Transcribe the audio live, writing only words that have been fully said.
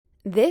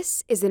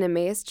This is an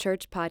Emmaus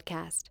Church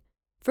podcast.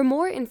 For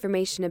more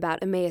information about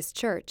Emmaus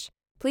Church,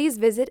 please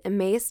visit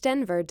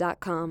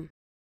emmausdenver.com.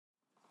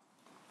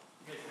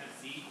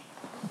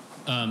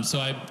 So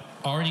I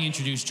already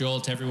introduced Joel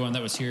to everyone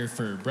that was here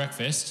for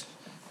breakfast,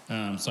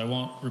 so I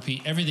won't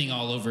repeat everything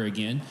all over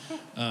again.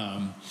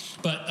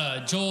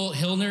 But Joel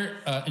Hillner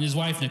and his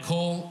wife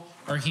Nicole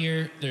are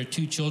here. Their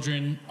two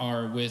children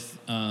are with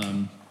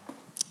a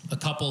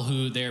couple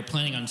who they're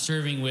planning on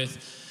serving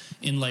with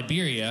in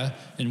Liberia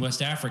in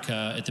West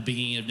Africa at the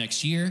beginning of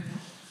next year.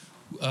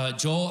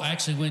 Joel, I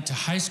actually went to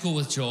high school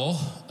with Joel,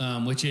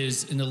 which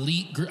is an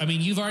elite group. I mean,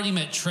 you've already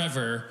met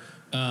Trevor.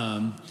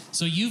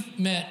 So you've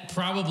met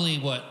probably,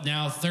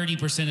 now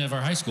 30% of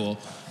our high school.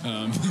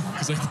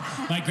 Because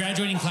my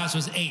graduating class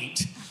was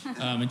 8,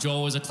 and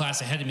Joel was a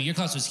class ahead of me. Your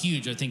class was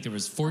huge. I think there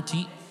was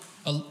 14,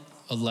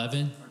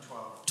 11?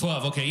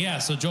 12, okay, yeah.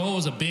 So Joel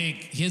was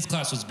his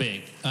class was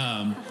big.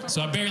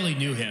 So I barely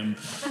knew him.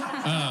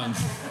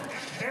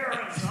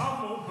 Parents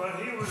humble, but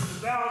he was the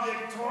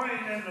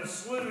valedictorian and the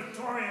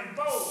salutatorian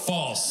both.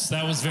 False.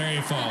 That was very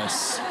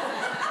false.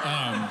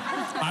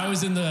 I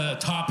was in the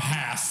top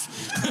half,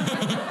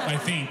 I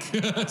think.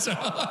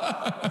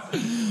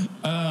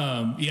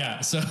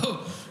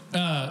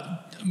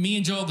 Me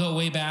and Joel go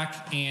way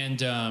back, and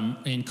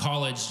in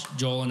college,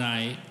 Joel and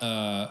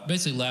I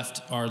basically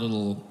left our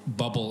little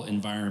bubble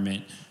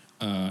environment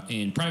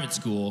in private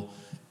school,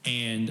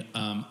 and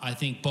I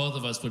think both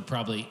of us would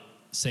probably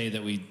say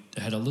that we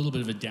had a little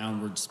bit of a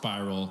downward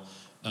spiral.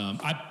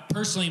 I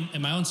personally,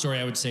 in my own story,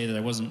 I would say that I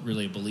wasn't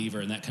really a believer,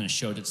 and that kind of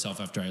showed itself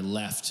after I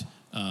left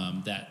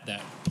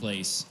that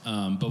place.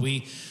 But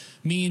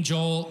me and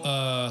Joel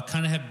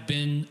kind of have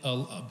been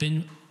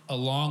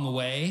along the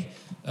way.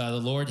 The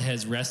Lord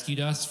has rescued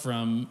us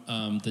from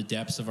the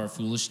depths of our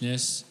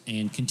foolishness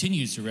and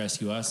continues to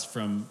rescue us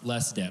from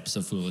less depths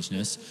of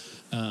foolishness.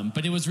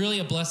 But it was really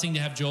a blessing to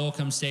have Joel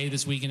come stay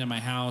this weekend at my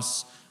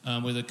house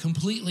with a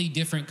completely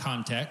different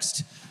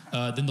context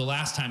than the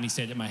last time he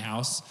stayed at my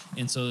house.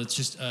 And so it's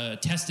just a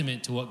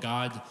testament to what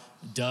God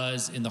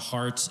does in the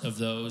hearts of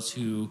those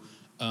who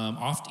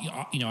often,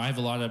 I have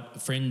a lot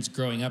of friends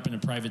growing up in a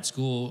private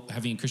school,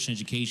 having a Christian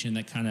education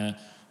that kind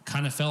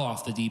of fell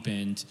off the deep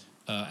end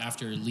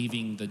after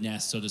leaving the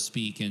nest, so to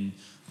speak. And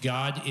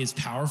God is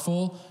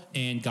powerful,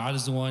 and God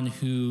is the one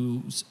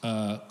who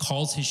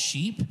calls his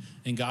sheep,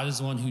 and God is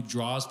the one who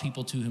draws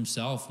people to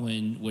himself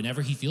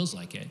whenever he feels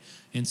like it.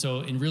 And so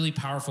in really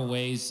powerful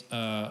ways,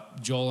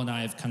 Joel and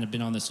I have kind of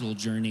been on this little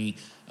journey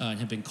and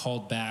have been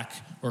called back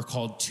or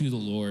called to the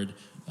Lord.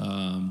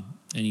 And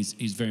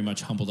he's very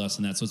much humbled us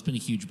in that. So it's been a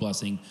huge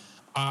blessing.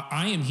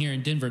 I am here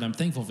in Denver, and I'm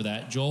thankful for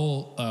that.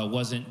 Joel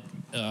wasn't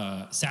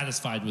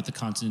satisfied with the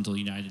continental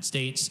United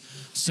States.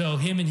 So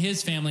him and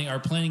his family are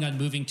planning on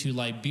moving to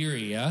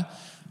Liberia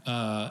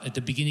at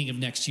the beginning of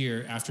next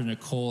year after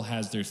Nicole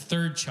has their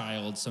third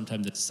child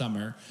sometime this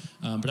summer.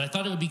 But I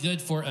thought it would be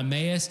good for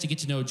Emmaus to get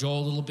to know Joel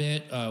a little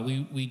bit.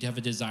 We have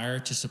a desire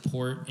to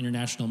support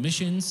international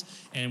missions,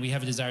 and we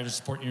have a desire to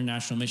support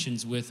international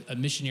missions with a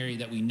missionary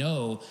that we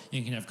know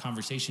and can have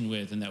conversation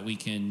with and that we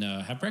can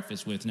have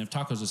breakfast with and have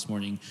tacos this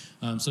morning.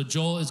 So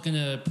Joel is going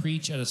to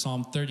preach out of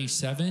Psalm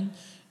 37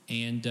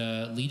 and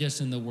lead us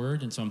in the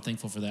word, and so I'm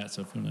thankful for that.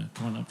 So if you want to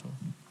come on up, Joel.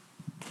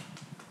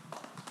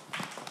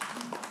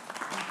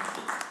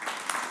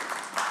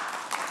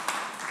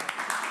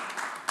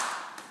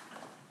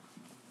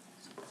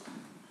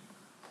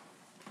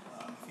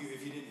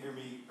 If you didn't hear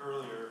me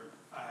earlier,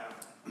 I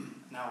have an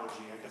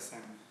allergy. I guess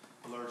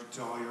I'm allergic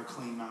to all your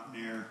clean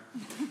mountain air,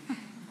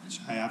 which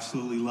I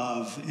absolutely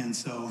love. And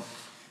so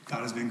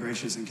God has been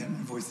gracious and kept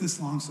my voice this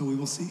long, so we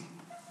will see.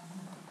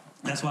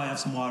 That's why I have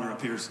some water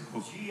up here. So.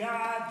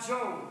 G.I.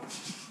 Joe.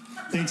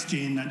 Thanks,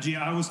 Gene.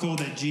 I was told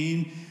that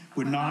Gene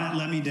would not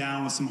let me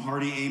down with some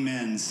hearty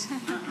amens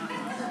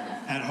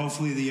at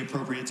hopefully the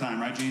appropriate time.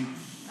 Right, Gene?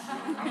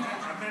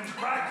 I've been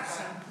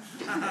practicing.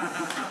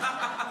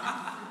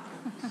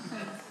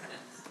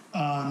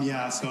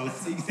 So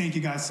thank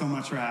you guys so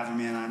much for having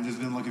me, and I've just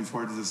been looking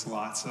forward to this a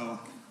lot. So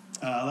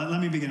let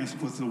me begin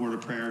with the word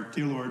of prayer.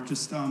 Dear Lord,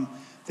 just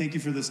thank you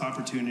for this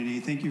opportunity.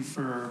 Thank you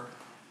for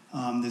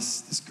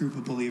this group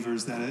of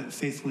believers that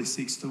faithfully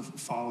seeks to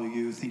follow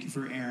you. Thank you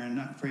for Aaron.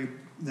 I pray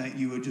that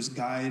you would just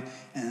guide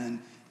and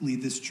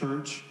lead this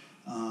church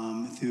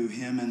through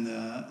him and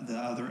the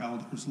other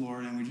elders,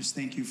 Lord. And we just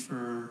thank you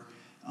for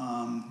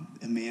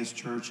Emmaus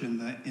Church and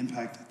the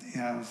impact that they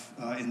have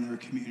in their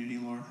community,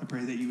 Lord. I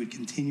pray that you would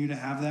continue to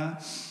have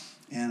that,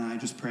 and I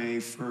just pray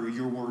for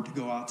your word to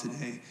go out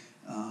today,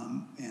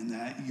 and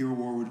that your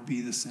word would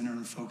be the center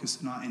and the focus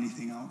and not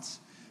anything else.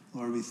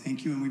 Lord, we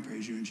thank you and we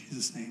praise you in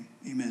Jesus' name.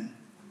 Amen.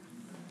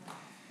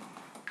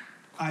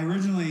 I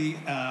originally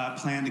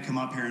planned to come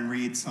up here and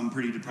read some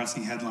pretty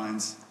depressing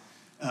headlines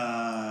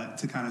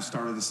to kind of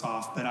start this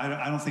off, but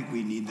I don't think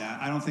we need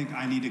that. I don't think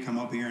I need to come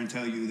up here and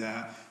tell you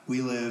that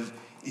we live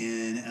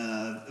in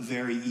a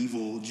very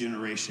evil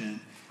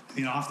generation. I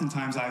mean,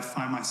 oftentimes I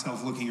find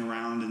myself looking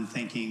around and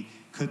thinking,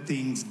 could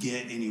things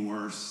get any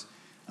worse?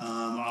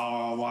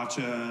 I'll watch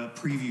a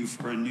preview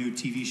for a new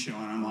TV show,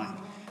 and I'm like,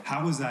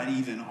 how is that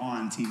even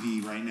on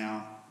TV right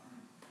now?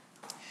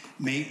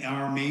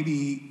 Or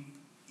maybe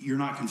you're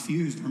not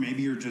confused, or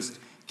maybe you're just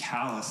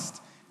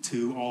calloused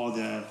to all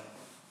the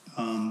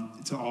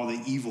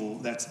evil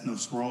that's in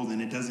this world,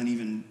 and it doesn't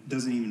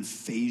even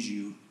faze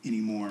you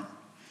anymore.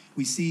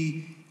 We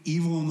see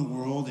evil in the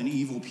world and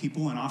evil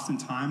people, and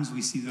oftentimes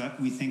we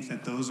think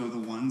that those are the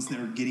ones that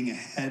are getting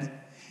ahead,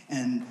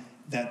 and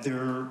that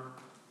they're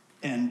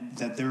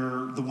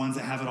the ones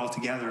that have it all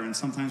together. And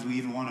sometimes we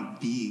even want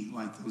to be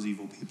like those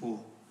evil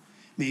people.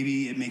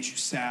 Maybe it makes you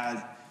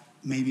sad.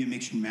 Maybe it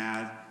makes you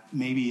mad.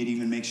 Maybe it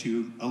even makes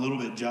you a little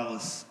bit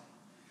jealous.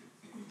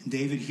 And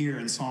David here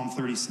in Psalm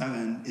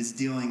 37 is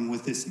dealing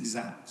with this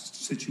exact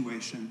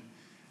situation.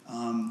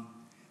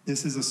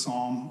 This is a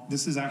psalm.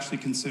 This is actually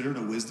considered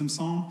a wisdom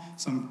psalm.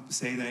 Some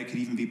say that it could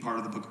even be part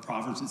of the book of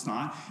Proverbs. It's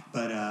not.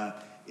 But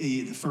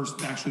the first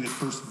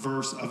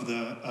verse of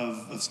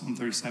Psalm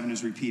 37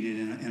 is repeated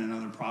in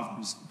another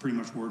Proverbs, pretty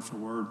much word for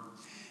word.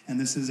 And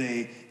this is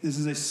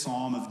a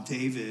psalm of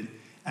David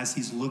as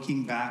he's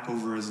looking back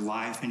over his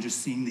life and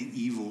just seeing the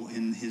evil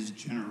in his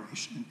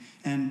generation.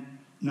 And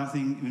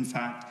nothing, in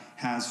fact,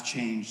 has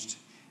changed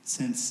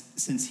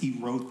since he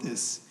wrote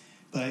this.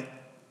 But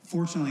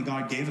fortunately,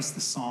 God gave us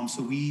the psalm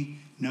so we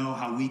know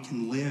how we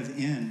can live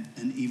in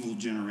an evil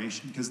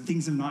generation, because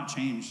things have not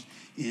changed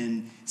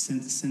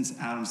since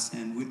Adam's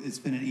sin. It's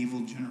been an evil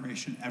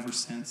generation ever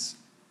since.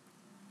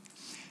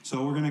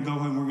 So we're going to go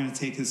and we're going to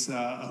take this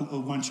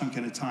one chunk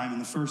at a time.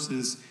 And the first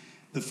is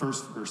the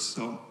first verse.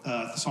 So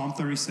Psalm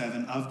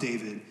 37 of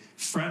David.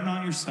 Fret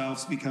not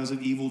yourselves because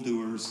of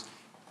evildoers.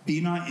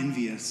 Be not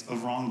envious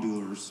of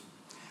wrongdoers.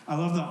 I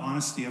love the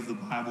honesty of the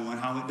Bible and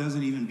how it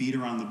doesn't even beat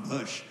around the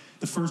bush.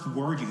 The first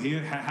word you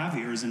have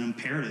here is an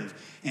imperative.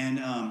 And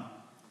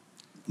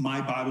my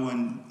Bible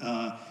and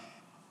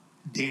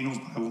Daniel's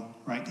Bible,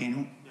 right,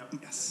 Daniel?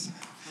 Yep. Yes.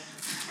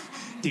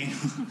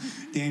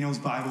 Daniel's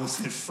Bible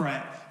said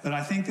fret. But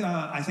I think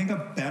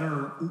a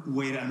better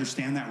way to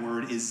understand that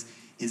word is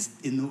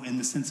in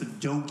the sense of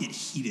don't get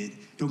heated,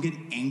 don't get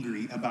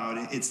angry about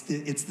it.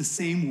 It's the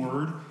same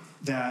word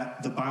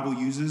that the Bible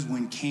uses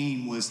when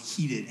Cain was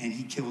heated and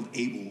he killed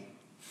Abel.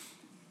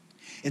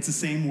 It's the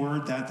same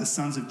word that the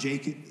sons of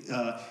Jacob,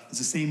 it's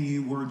the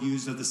same word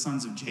used of the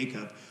sons of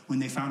Jacob when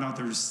they found out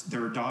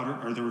their daughter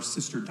or their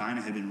sister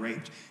Dinah had been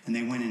raped, and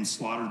they went and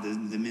slaughtered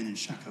the men in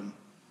Shechem.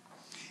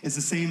 It's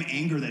the same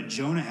anger that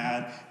Jonah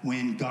had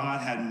when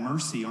God had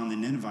mercy on the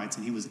Ninevites,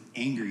 and he was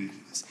angry,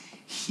 he was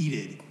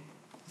heated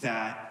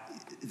that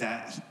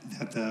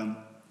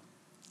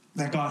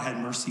God had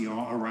mercy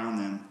around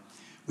them.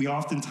 We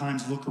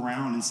oftentimes look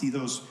around and see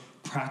those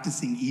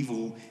practicing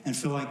evil and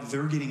feel like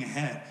they're getting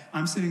ahead.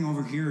 I'm sitting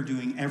over here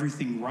doing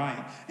everything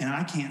right, and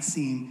I can't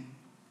seem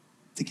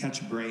to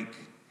catch a break.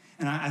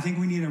 And I think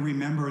we need to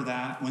remember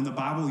that when the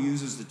Bible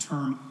uses the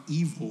term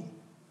evil,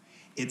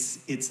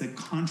 it's a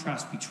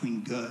contrast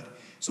between good.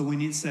 So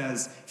when it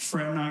says,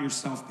 fret not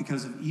yourself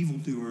because of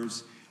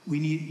evildoers, you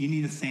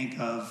need to think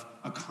of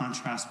a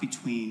contrast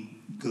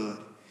between good.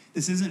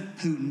 This isn't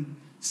Putin.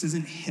 This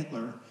isn't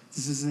Hitler.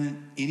 This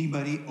isn't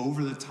anybody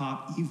over the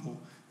top evil.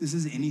 This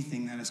is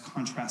anything that is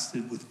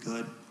contrasted with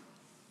good.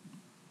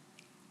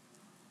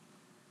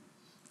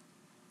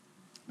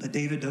 But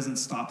David doesn't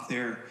stop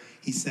there.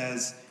 He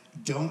says,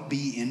 don't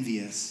be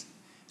envious.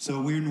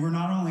 So we're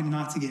not only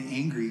not to get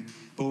angry,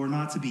 but we're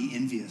not to be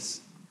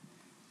envious.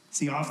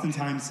 See,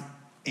 oftentimes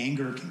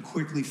anger can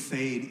quickly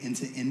fade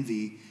into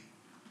envy.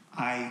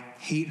 I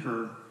hate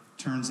her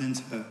turns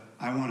into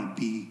I want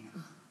to be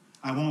her.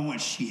 I want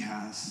what she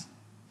has.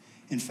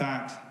 In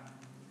fact,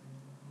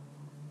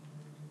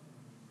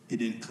 it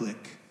didn't click.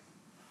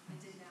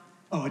 It did now.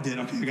 Oh, it did.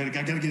 Okay, I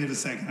gotta get it a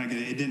second.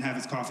 It didn't have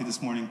its coffee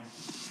this morning.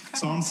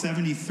 Psalm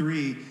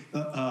 73,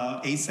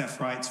 Asaph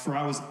writes, "For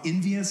I was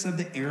envious of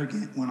the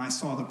arrogant when I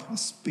saw the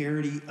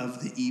prosperity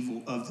of the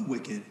evil of the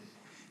wicked."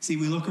 See,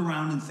 we look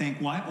around and think,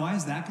 why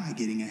is that guy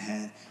getting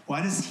ahead?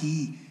 Why does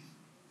he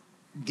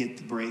get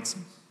the breaks?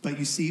 But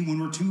you see, when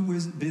we're too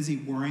busy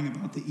worrying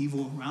about the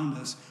evil around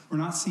us, we're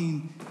not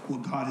seeing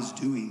what God is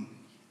doing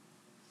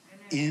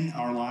in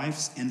our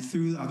lives and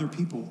through other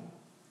people.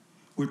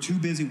 We're too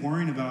busy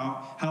worrying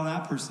about how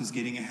that person's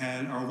getting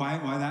ahead or why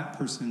that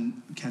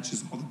person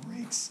catches all the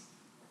breaks.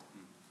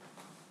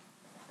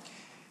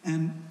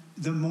 And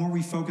the more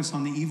we focus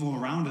on the evil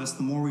around us,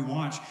 the more we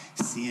watch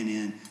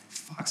CNN,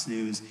 Fox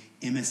News,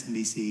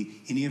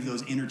 MSNBC, any of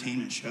those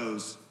entertainment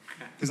shows.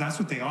 Because that's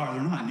what they are.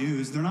 They're not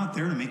news. They're not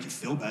there to make you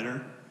feel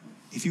better.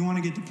 If you want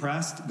to get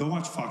depressed, go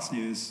watch Fox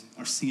News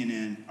or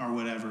CNN or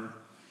whatever.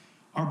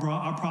 Our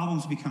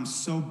problems become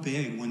so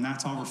big when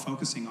that's all we're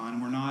focusing on.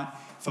 We're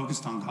not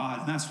focused on God.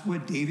 And that's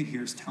what David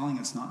here is telling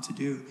us not to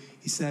do.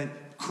 He said,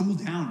 cool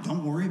down.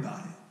 Don't worry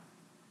about it.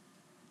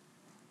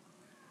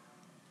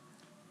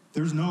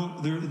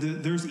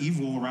 There's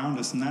evil around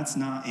us, and that's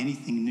not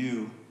anything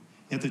new.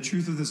 Yet the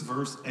truth of this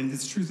verse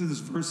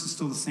is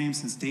still the same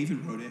since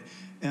David wrote it.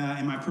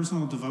 In my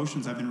personal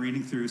devotions, I've been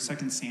reading through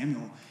 2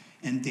 Samuel,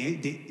 And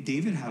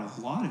David had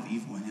a lot of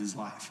evil in his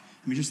life.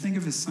 I mean, just think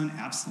of his son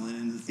Absalom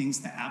and the things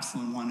that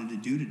Absalom wanted to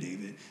do to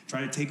David.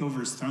 Try to take over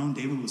his throne.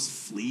 David was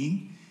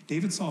fleeing.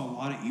 David saw a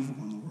lot of evil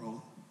in the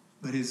world.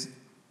 But his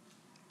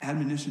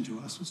admonition to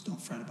us was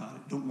don't fret about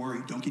it. Don't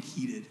worry. Don't get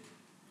heated.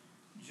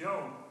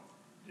 Joe,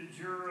 did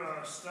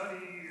your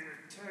study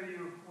tell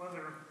you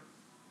whether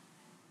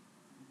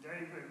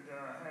David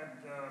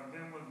had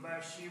been with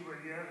Bathsheba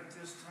yet at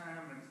this time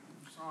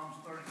in Psalms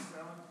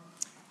 37?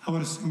 I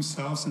would assume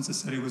so, since it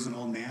said he was an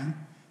old man.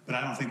 But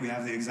I don't think we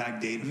have the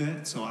exact date of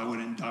it, so I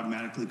wouldn't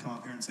dogmatically come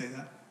up here and say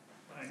that.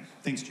 Thanks.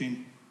 Thanks,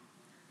 Gene.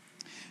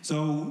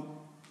 So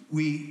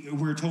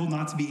we're told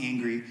not to be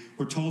angry.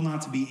 We're told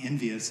not to be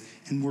envious.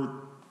 And we're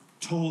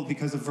told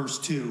because of verse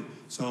 2.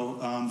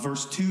 So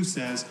verse 2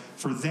 says,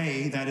 for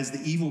they, that is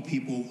the evil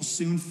people, will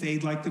soon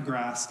fade like the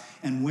grass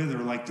and wither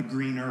like the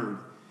green herb.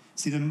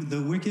 See,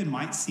 the wicked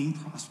might seem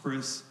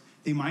prosperous.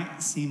 They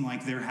might seem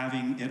like they're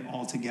having it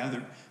all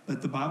together.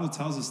 But the Bible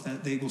tells us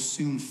that they will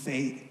soon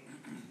fade.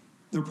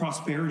 Their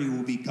prosperity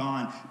will be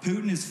gone.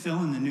 Putin is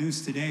filling the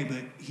news today,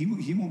 but he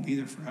won't be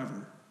there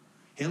forever.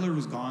 Hitler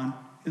was gone.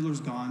 Hitler's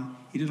gone.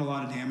 He did a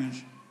lot of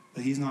damage,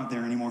 but he's not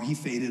there anymore. He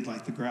faded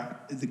like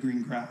the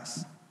green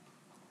grass.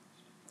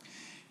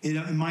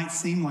 It might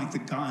seem like the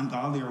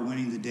ungodly are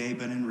winning the day,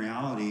 but in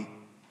reality,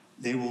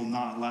 they will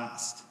not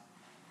last.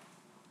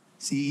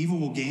 See, evil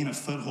will gain a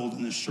foothold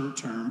in the short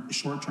term,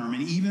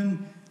 and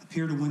even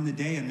appear to win the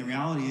day. And the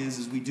reality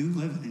is we do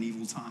live in an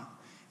evil time,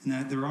 and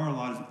that there are a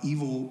lot of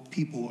evil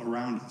people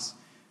around us.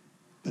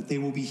 But they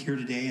will be here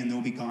today, and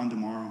they'll be gone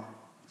tomorrow.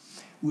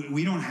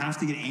 We don't have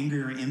to get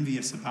angry or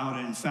envious about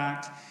it. In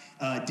fact,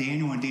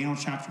 Daniel in Daniel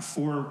chapter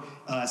 4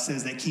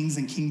 says that kings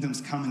and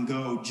kingdoms come and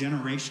go,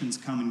 generations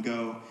come and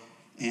go.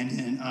 And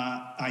in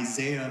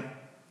Isaiah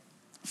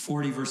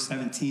 40, verse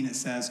 17, it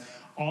says,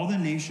 all the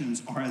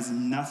nations are as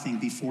nothing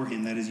before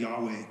him, that is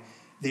Yahweh.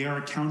 They are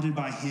accounted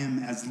by him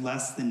as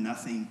less than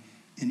nothing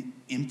and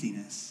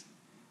emptiness.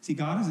 See,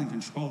 God is in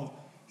control.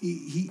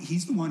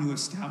 He's the one who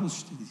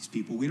established these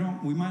people. We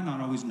might not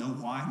always know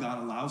why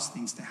God allows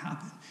things to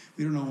happen.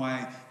 We don't know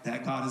why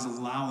that God is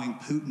allowing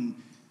Putin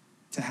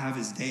to have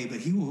his day, but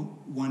he will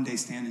one day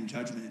stand in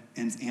judgment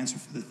and answer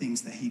for the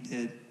things that he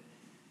did.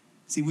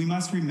 See, we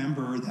must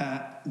remember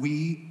that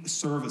we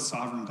serve a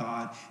sovereign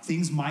God.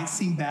 Things might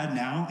seem bad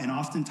now, and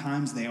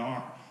oftentimes they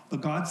are, but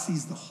God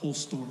sees the whole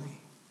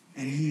story,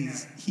 and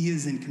he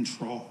is in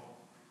control.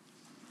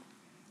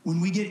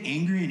 When we get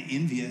angry and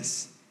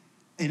envious,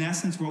 in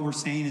essence, what we're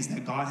saying is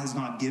that God has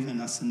not given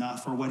us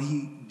enough, or what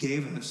he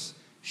gave us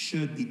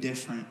should be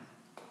different.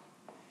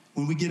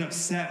 When we get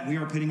upset, we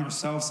are putting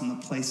ourselves in the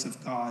place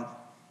of God.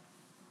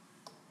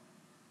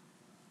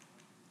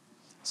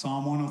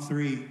 Psalm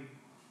 103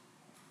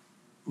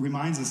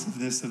 reminds us of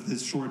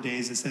this short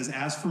days. It says,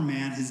 as for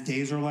man, his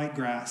days are like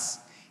grass.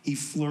 He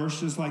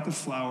flourishes like a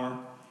flower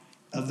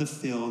of the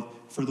field,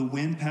 for the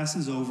wind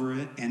passes over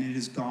it, and it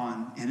is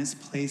gone, and its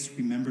place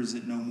remembers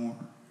it no more.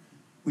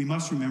 We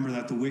must remember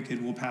that the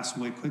wicked will pass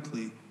away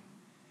quickly.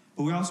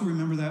 But we also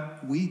remember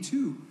that we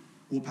too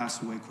will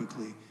pass away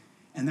quickly,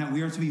 and that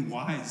we are to be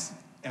wise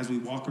as we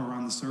walk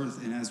around this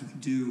earth and as we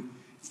do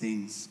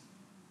things.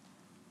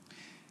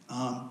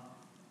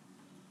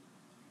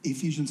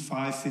 Ephesians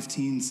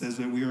 5:15 says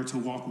that we are to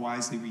walk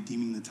wisely,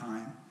 redeeming the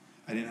time.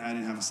 I didn't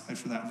have a slide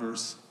for that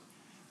verse.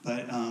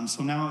 But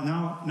so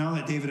now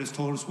that David has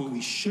told us what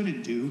we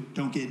shouldn't do,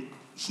 don't get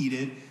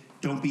heated,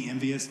 don't be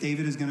envious,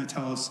 David is going to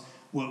tell us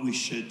what we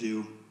should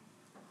do.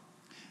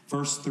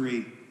 Verse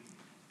 3,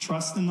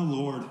 trust in the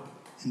Lord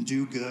and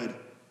do good.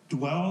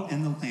 Dwell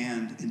in the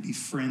land and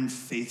befriend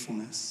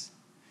faithfulness.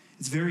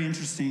 It's very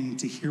interesting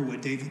to hear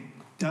what David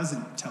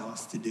doesn't tell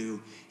us to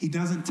do. He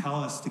doesn't tell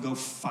us to go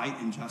fight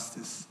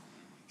injustice.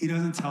 He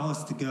doesn't tell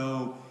us to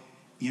go,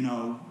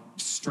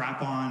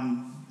 strap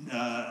on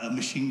a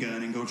machine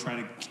gun and go try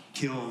to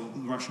kill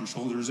Russian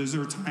soldiers. Is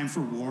there a time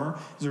for war?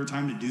 Is there a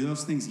time to do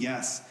those things?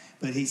 Yes.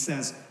 But he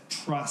says,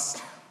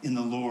 trust in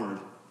the Lord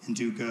and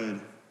do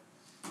good.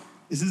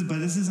 This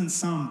isn't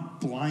some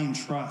blind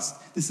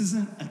trust. This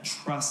isn't a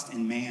trust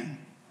in man.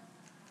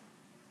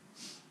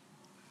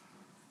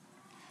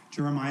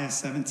 Jeremiah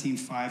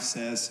 17:5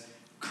 says,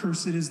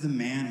 cursed is the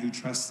man who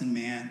trusts in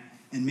man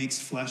and makes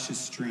flesh his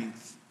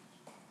strength.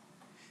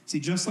 See,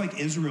 just like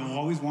Israel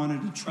always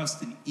wanted to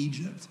trust in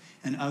Egypt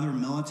and other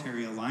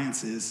military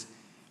alliances,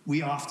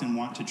 we often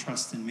want to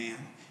trust in man.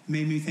 It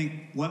made me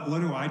think, what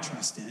do I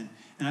trust in?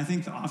 And I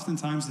think that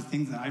oftentimes the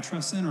things that I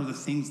trust in are the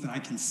things that I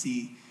can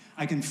see.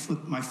 I can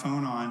flip my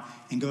phone on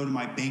and go to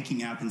my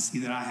banking app and see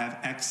that I have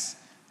X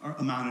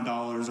amount of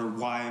dollars or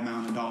Y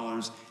amount of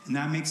dollars, and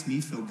that makes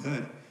me feel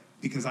good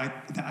because I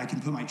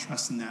can put my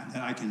trust in that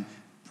I can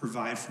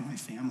provide for my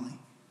family.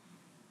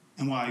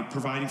 And while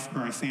providing for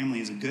my family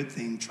is a good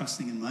thing,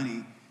 trusting in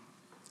money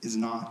is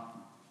not.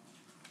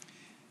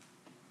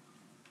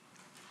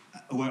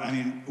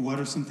 What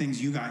are some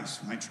things you guys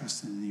might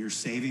trust in? Your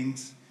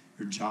savings,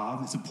 your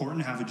job. It's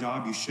important to have a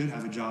job. You should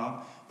have a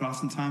job. But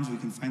oftentimes we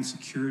can find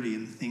security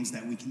in the things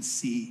that we can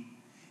see.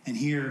 And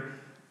here,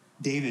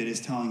 David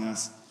is telling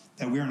us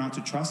that we are not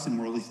to trust in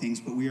worldly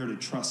things, but we are to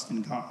trust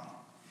in God.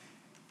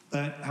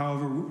 But,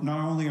 however,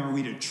 not only are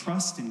we to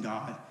trust in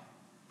God,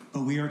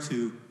 but we are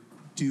to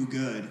do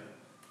good.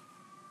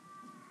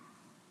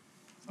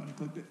 Thought I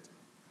clicked it.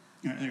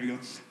 All right, there you go.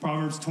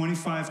 Proverbs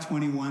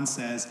 25:21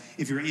 says,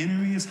 if your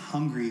enemy is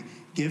hungry,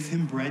 give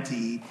him bread to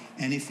eat,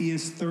 and if he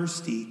is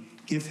thirsty,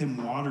 give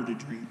him water to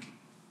drink.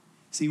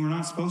 See, we're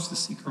not supposed to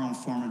seek our own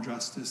form of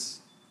justice.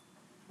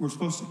 We're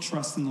supposed to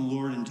trust in the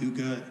Lord and do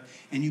good.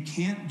 And you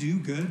can't do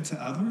good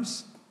to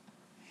others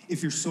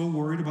if you're so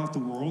worried about the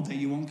world that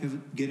you won't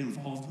get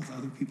involved with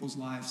other people's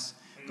lives.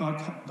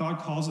 God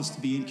calls us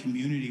to be in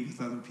community with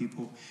other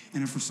people.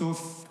 And if we're so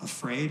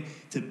afraid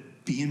to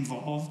be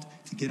involved,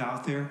 to get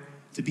out there,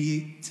 to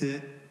be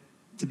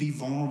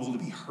vulnerable, to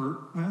be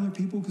hurt by other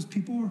people, because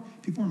people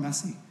are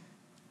messy.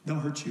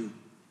 They'll hurt you.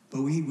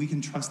 But we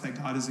can trust that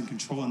God is in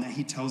control and that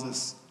he tells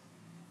us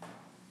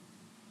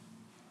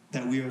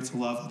that we are to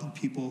love other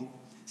people.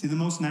 See, the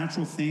most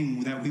natural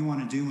thing that we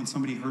want to do when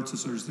somebody hurts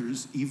us or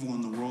there's evil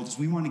in the world is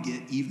we want to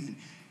get even.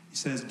 He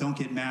says, don't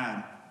get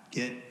mad,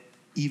 get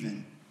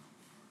even.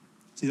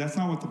 See, that's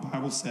not what the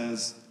Bible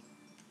says.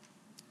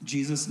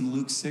 Jesus in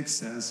Luke 6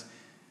 says,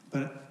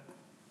 but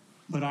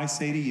I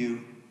say to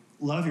you,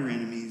 love your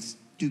enemies,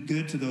 do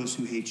good to those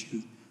who hate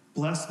you,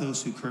 bless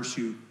those who curse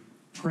you,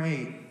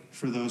 pray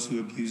for those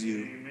who abuse you.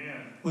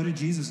 Amen. What did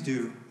Jesus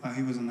do while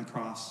he was on the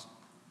cross?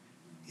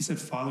 He said,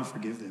 Father,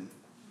 forgive them.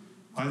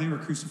 While they were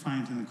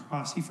crucifying him on the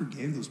cross, he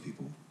forgave those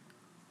people.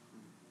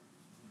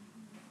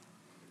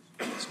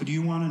 So do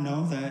you want to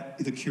know that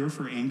the cure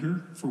for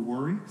anger, for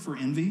worry, for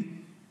envy,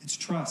 it's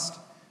trust.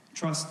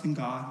 Trust in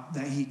God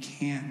that he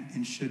can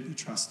and should be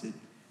trusted.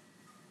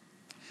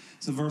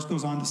 So the verse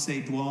goes on to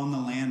say, dwell in the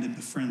land and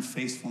befriend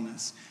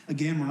faithfulness.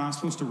 Again, we're not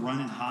supposed to run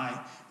and hide.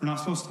 We're not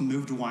supposed to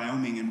move to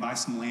Wyoming and buy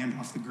some land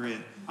off the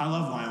grid. I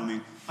love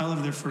Wyoming. I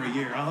lived there for a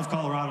year. I love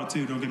Colorado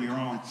too, don't get me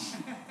wrong.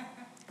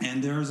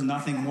 And there's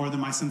nothing more than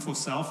my sinful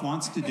self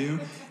wants to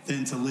do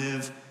than to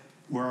live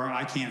where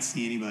I can't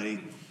see anybody.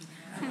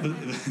 But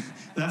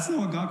that's not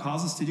what God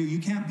calls us to do. You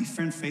can't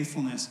befriend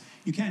faithfulness.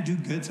 You can't do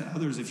good to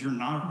others if you're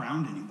not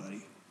around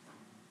anybody.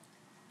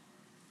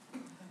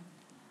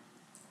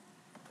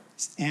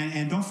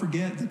 And don't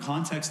forget the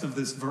context of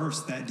this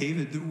verse that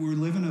we're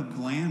living in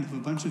a land of a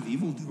bunch of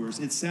evildoers.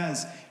 It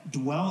says,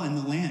 dwell in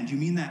the land. You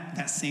mean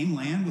that same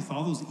land with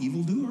all those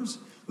evildoers?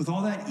 With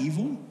all that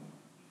evil?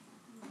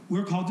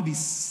 We're called to be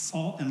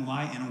salt and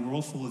light in a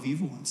world full of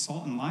evil. And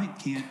salt and light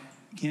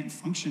can't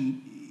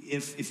function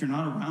if you're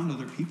not around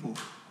other people.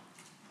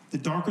 The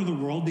darker the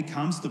world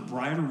becomes, the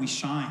brighter we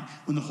shine.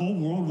 When the whole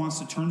world wants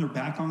to turn their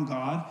back on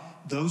God,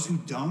 those who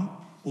don't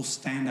will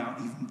stand out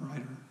even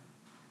brighter.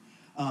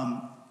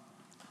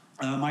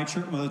 My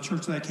church, the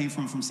church that I came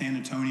from San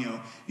Antonio,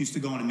 used to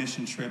go on a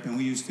mission trip, and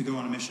we used to go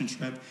on a mission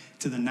trip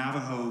to the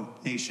Navajo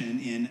Nation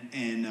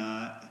in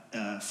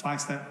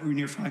Flagstaff,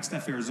 near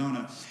Flagstaff,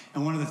 Arizona.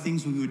 And one of the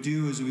things we would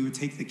do is we would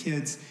take the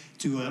kids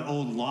to an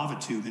old lava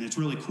tube, and it's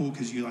really cool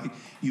because you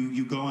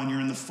go and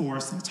you're in the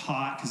forest and it's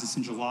hot because it's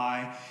in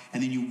July,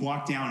 and then you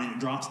walk down and it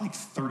drops like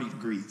 30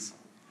 degrees.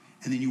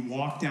 And then you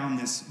walk down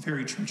this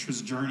very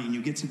treacherous journey, and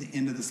you get to the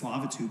end of this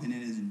lava tube, and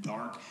it is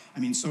dark. I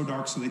mean, so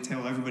dark, so they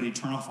tell everybody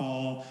to turn off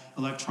all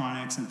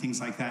electronics and things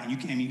like that. And you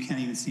can't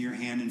even see your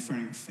hand in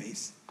front of your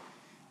face.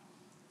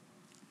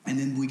 And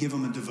then we give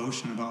them a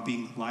devotion about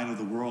being the light of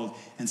the world.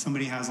 And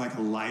somebody has like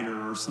a lighter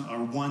or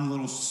one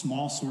little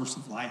small source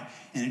of light,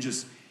 and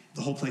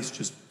the whole place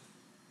just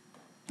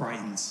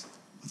brightens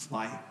with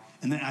light.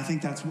 And then I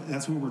think that's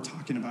what we're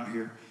talking about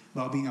here.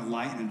 About being a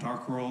light in a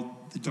dark world.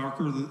 The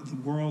darker the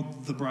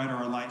world, the brighter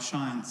our light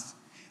shines.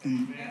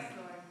 And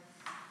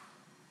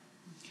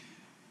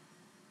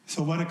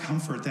so what a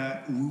comfort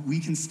that we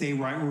can stay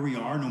right where we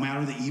are, no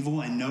matter the evil,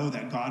 and know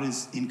that God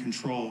is in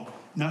control.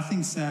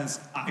 Nothing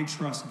says, I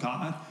trust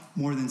God,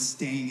 more than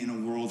staying in a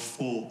world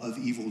full of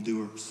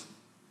evildoers.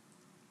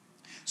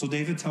 So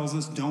David tells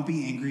us, don't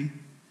be angry.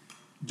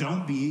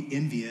 Don't be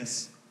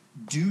envious.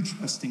 Do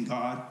trust in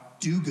God.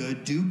 Do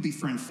good. Do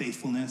befriend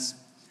faithfulness.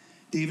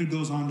 David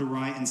goes on to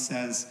write and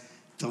says,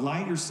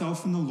 delight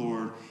yourself in the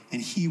Lord,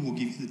 and he will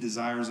give you the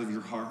desires of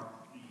your heart.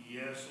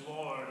 Yes,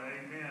 Lord.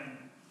 Amen.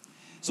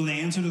 So the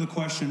answer to the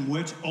question,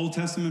 which Old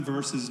Testament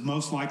verse is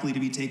most likely to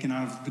be taken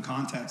out of the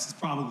context, is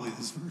probably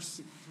this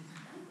verse.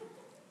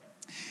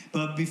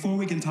 But before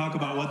we can talk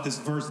about what this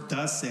verse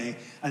does say,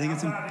 I think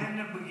it's important. In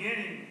the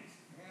beginning.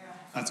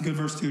 That's a good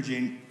verse too,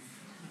 Gene.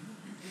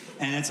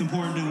 And it's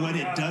important to what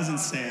it doesn't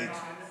say.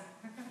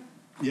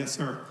 Yes,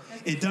 sir.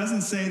 It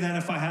doesn't say that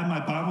if I have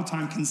my Bible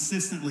time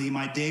consistently,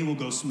 my day will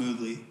go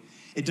smoothly.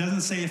 It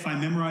doesn't say if I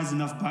memorize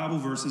enough Bible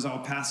verses,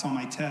 I'll pass on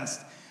my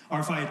test. Or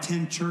if I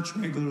attend church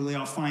regularly,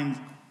 I'll find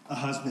a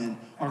husband.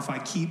 Or if I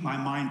keep my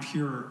mind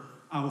pure,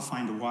 I will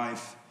find a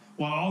wife.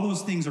 While all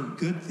those things are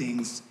good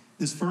things,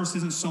 this verse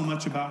isn't so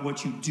much about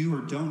what you do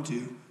or don't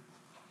do.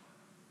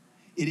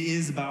 It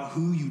is about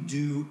who you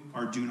do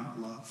or do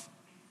not love.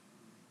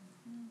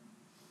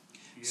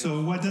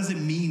 So what does it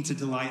mean to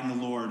delight in the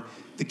Lord?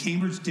 The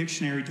Cambridge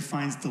Dictionary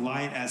defines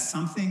delight as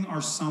something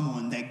or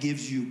someone that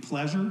gives you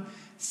pleasure,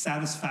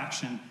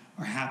 satisfaction,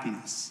 or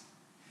happiness.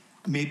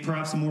 Maybe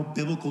perhaps a more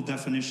biblical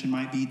definition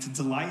might be to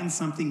delight in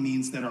something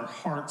means that our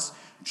hearts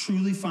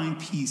truly find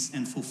peace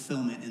and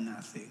fulfillment in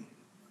that thing.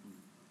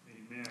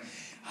 Amen.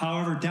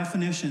 However,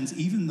 definitions,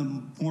 even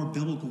the more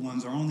biblical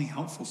ones, are only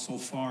helpful so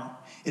far.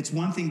 It's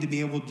one thing to be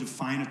able to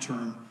define a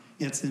term,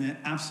 yet it's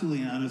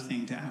absolutely another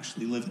thing to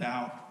actually live it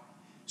out.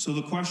 So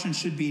the question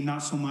should be not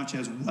so much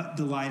as what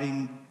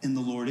delighting in the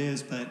Lord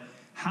is, but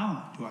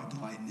how do I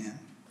delight in him?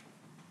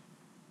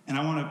 And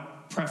I want to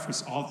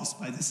preface all this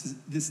by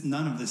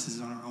none of this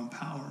is on our own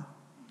power.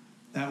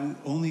 That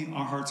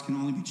our hearts can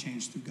only be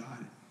changed through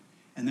God.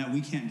 And that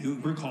we can't do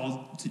it. We're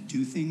called to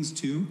do things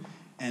too.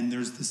 And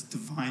there's this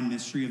divine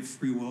mystery of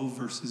free will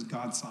versus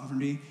God's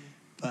sovereignty.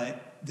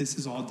 But this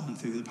is all done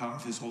through the power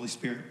of his Holy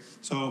Spirit.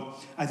 So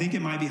I think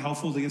it might be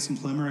helpful to get some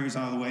preliminaries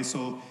out of the way.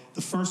 So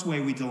the first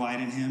way we delight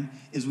in him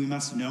is we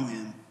must know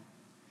him.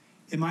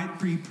 It might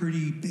be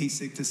pretty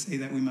basic to say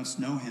that we must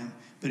know him.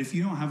 But if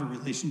you don't have a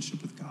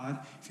relationship with God,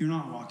 if you're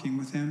not walking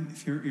with him,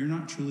 if you're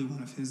not truly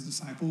one of his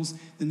disciples,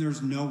 then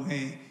there's no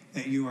way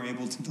that you are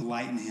able to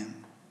delight in him.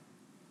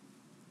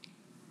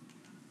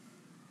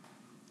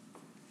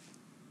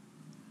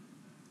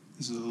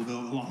 This is a little bit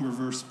of a longer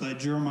verse, but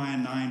Jeremiah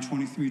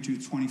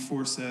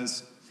 9:23-24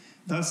 says,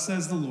 "Thus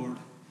says the Lord,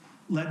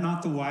 let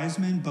not the wise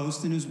man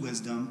boast in his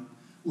wisdom,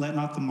 let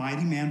not the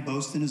mighty man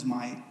boast in his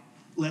might,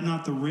 let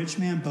not the rich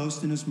man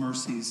boast in his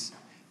mercies,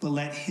 but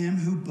let him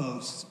who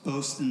boasts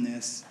boast in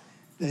this,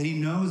 that he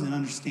knows and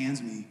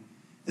understands me,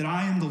 that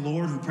I am the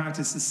Lord who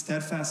practices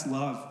steadfast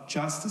love,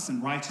 justice,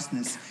 and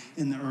righteousness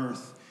in the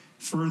earth.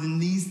 For in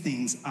these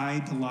things I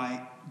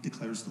delight,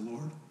 declares the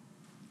Lord."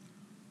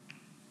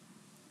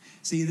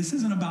 See, this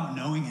isn't about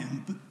knowing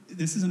him, but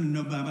this isn't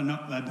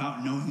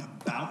about knowing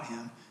about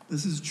him.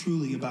 This is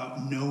truly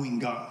about knowing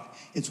God.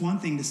 It's one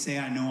thing to say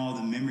I know all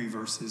the memory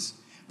verses,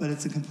 but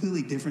it's a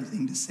completely different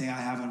thing to say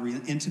I have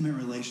an intimate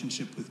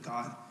relationship with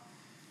God.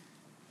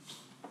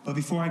 But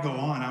before I go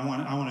on, I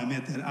want to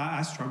admit that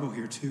I struggle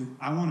here too.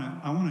 I want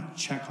to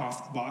check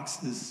off the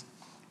boxes.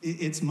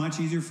 It's much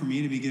easier for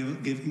me to be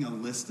giving a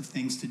list of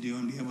things to do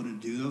and be able to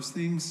do those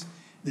things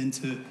than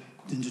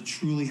to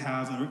truly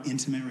have an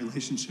intimate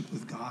relationship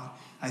with God.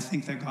 I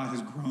think that God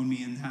has grown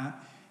me in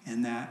that,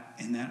 and that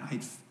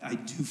I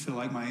do feel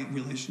like my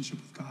relationship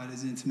with God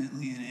is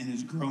intimately and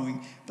is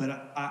growing.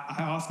 But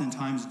I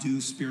oftentimes do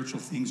spiritual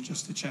things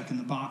just to check in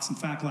the box. In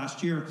fact,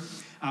 last year,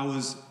 I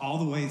was all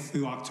the way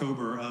through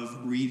October of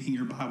reading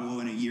your Bible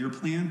in a year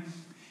plan,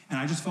 and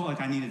I just felt like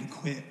I needed to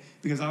quit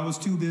because I was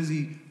too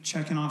busy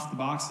checking off the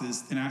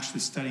boxes than actually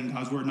studying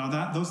God's Word.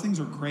 Now, those things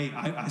are great.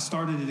 I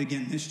started it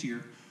again this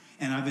year,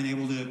 and I've been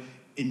able to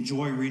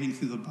enjoy reading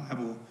through the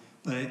Bible.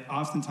 But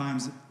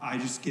oftentimes, I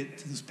just get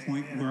to this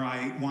point where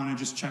I want to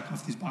just check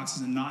off these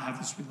boxes and not have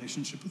this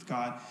relationship with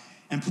God.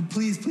 And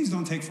please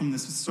don't take from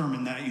this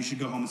sermon that you should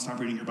go home and stop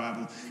reading your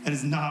Bible. That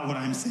is not what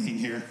I'm saying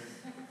here.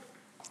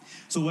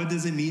 So what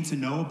does it mean to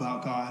know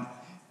about God?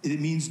 It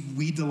means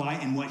we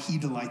delight in what he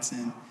delights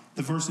in.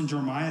 The verse in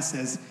Jeremiah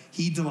says,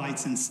 he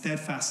delights in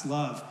steadfast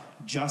love,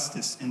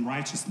 justice, and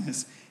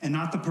righteousness, and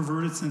not the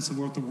perverted sense of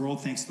what the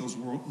world thinks those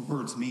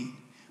words mean,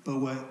 but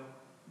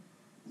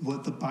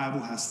what the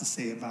Bible has to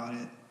say about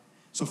it.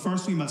 So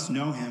first we must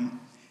know him.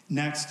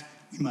 Next,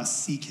 we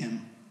must seek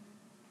him.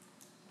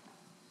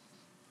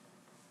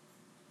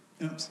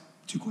 Oops,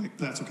 too quick,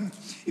 but that's okay.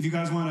 If you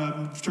guys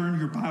want to turn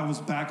your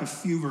Bibles back a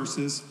few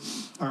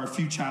verses, or a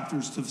few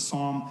chapters to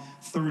Psalm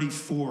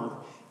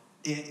 34,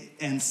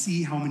 and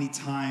see how many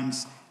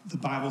times the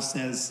Bible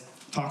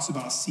talks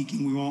about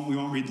seeking. We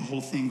won't read the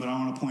whole thing, but I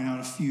want to point out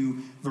a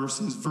few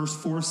verses. Verse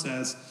 4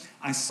 says,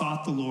 I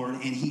sought the Lord,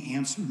 and he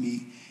answered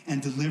me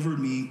and delivered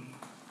me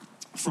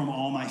from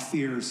all my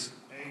fears.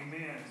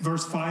 Amen.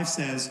 Verse 5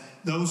 says,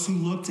 those who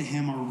look to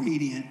him are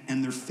radiant,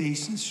 and their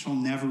faces shall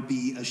never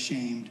be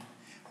ashamed.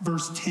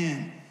 Verse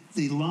 10,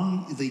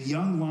 the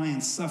young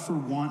lions suffer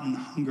want and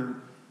hunger,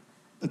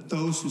 but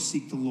those who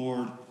seek the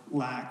Lord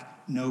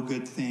lack no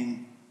good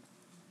thing.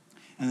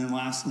 And then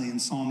lastly, in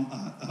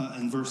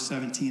verse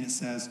 17, it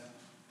says,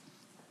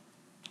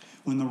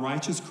 when the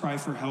righteous cry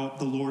for help,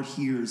 the Lord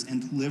hears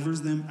and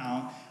delivers them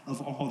out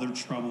of all their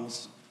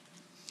troubles.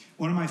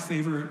 One of my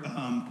favorite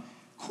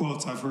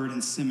quotes I've heard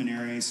in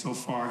seminary so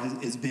far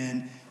has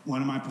been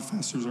one of my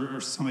professors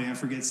or somebody I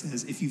forget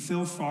says, if you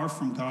feel far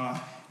from God,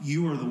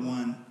 you are the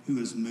one who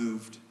is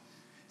moved.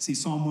 See,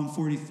 Psalm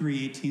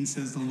 143:18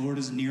 says, the Lord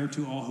is near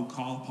to all who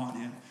call upon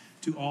him,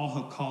 to all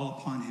who call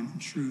upon him in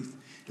truth.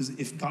 Because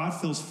if God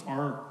feels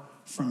far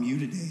from you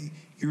today,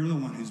 you're the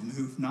one who's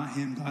moved, not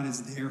him. God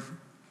is there,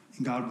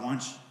 and God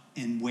wants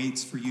and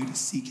waits for you to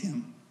seek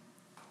him.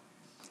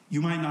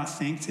 You might not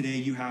think today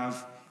you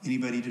have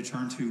anybody to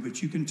turn to,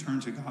 but you can turn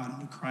to God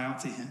and to cry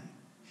out to him.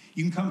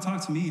 You can come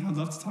talk to me. I'd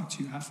love to talk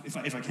to you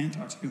if I can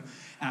talk to you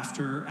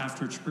after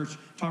church.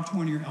 Talk to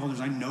one of your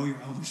elders. I know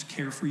your elders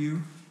care for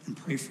you and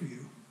pray for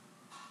you.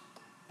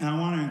 And I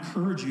want to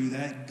encourage you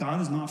that God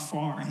is not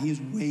far, and he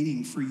is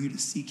waiting for you to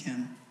seek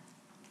him.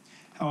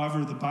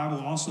 However, the Bible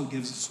also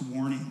gives us a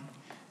warning.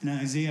 In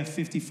Isaiah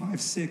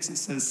 55:6, it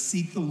says,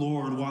 "Seek the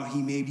Lord while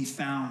he may be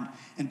found,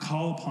 and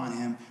call upon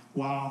him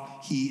while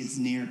he is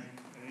near."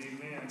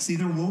 Amen. See,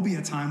 there will be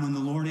a time when the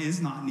Lord is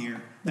not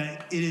near,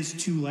 that it is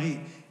too late.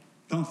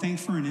 Don't think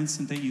for an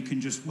instant that you can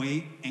just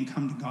wait and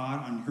come to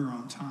God on your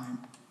own time.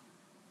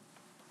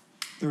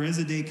 There is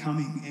a day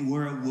coming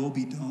where it will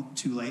be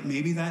too late.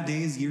 Maybe that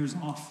day is years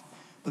off,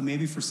 but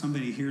maybe for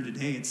somebody here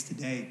today, it's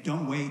today.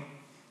 Don't wait.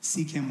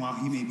 Seek him while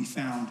he may be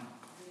found.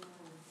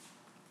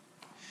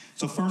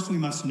 So first, we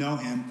must know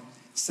him.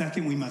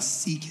 Second, we must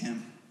seek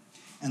him.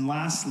 And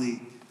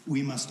lastly,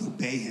 we must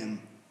obey him.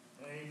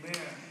 Amen.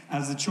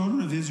 As the children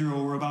of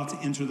Israel were about to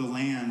enter the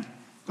land,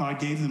 God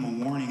gave them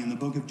a warning in the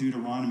book of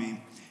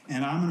Deuteronomy.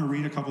 And I'm going to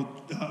read a couple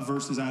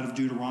verses out of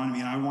Deuteronomy,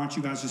 and I want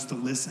you guys just to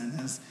listen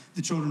as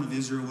the children of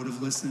Israel would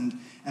have listened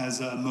as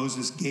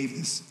Moses gave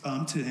this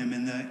to him.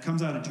 And it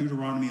comes out of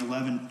Deuteronomy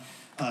 11,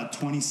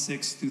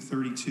 26 through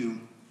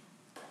 32.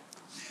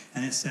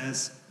 And it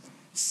says,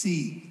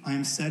 "See, I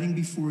am setting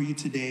before you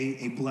today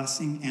a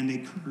blessing and a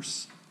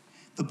curse.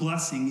 The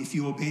blessing, if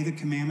you obey the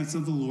commandments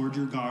of the Lord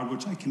your God,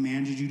 which I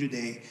commanded you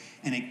today,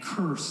 and a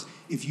curse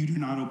if you do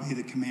not obey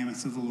the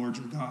commandments of the Lord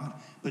your God,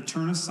 but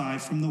turn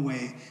aside from the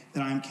way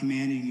that I am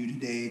commanding you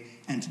today,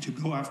 and to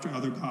go after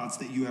other gods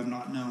that you have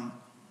not known.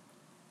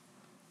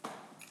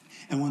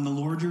 And when the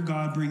Lord your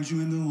God brings you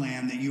into the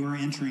land that you are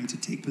entering to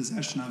take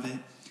possession of it,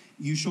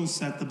 you shall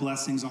set the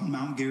blessings on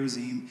Mount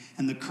Gerizim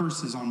and the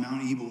curses on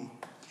Mount Ebal.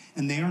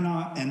 And they are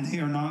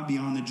not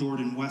beyond the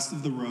Jordan, west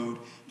of the road,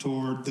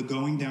 toward the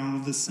going down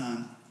of the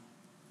sun,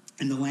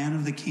 in the land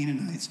of the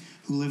Canaanites,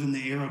 who live in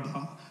the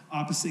Arabah,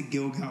 opposite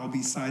Gilgal,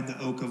 beside the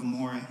oak of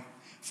Moreh.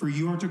 For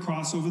you are to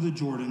cross over the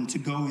Jordan to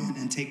go in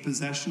and take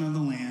possession of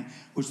the land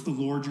which the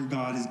Lord your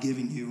God is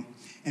giving you.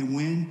 And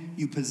when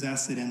you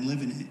possess it and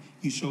live in it,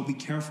 you shall be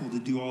careful to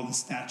do all the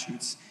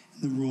statutes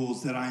and the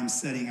rules that I am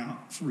setting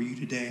out for you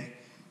today."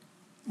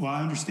 Well,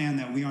 I understand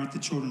that we aren't the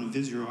children of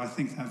Israel. I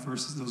think that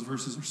those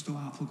verses are still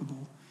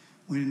applicable.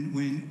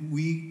 When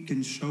we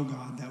can show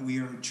God that we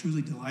are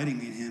truly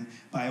delighting in him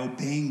by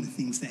obeying the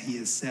things that he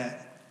has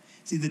said.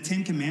 See, the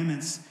 10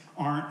 Commandments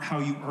aren't how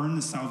you earn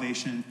the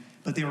salvation,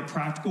 but they are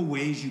practical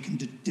ways you can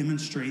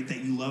demonstrate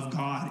that you love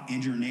God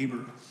and your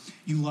neighbor.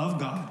 You love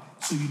God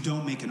so you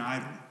don't make an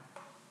idol.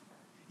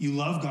 You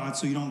love God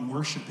so you don't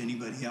worship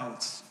anybody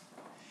else.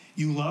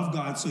 You love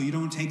God so you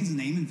don't take his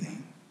name in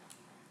vain.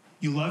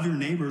 You love your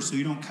neighbor so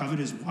you don't covet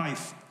his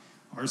wife,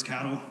 or his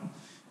cattle,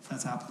 if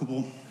that's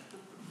applicable,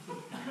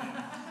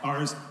 or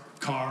his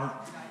car.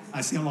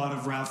 I see a lot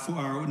of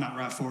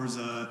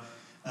Toyota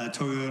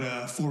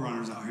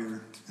 4Runners out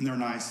here, and they're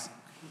nice.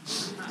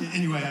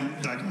 Anyway, I'm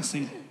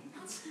digressing.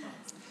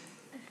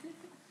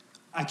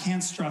 I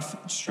can't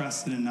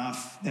stress it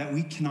enough that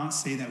we cannot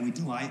say that we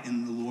delight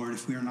in the Lord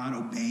if we are not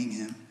obeying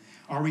him.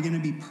 Are we going to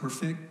be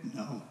perfect?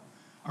 No.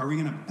 Are we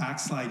going to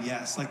backslide?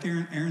 Yes. Like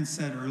Aaron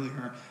said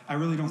earlier, I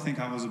really don't think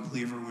I was a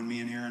believer when me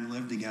and Aaron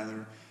lived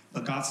together,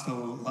 but God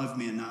still loved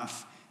me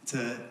enough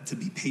to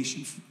be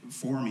patient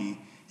for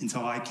me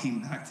until I came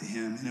back to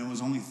him. And it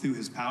was only through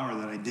his power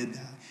that I did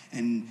that.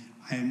 And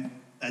I'm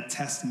a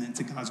testament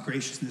to God's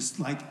graciousness,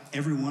 like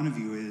every one of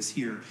you is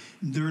here.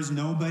 There's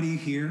nobody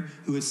here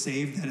who is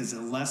saved that is a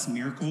less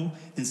miracle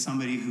than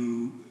somebody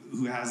who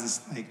has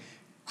this like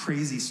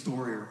crazy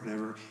story or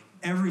whatever.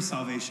 Every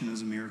salvation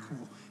is a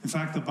miracle. In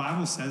fact, the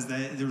Bible says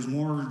that there's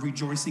more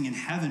rejoicing in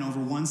heaven over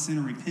one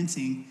sinner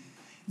repenting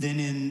than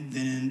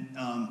in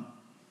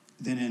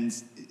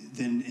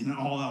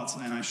all else.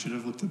 And I should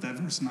have looked at that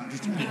verse and not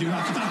just tried to do it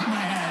off the top of my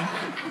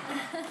head.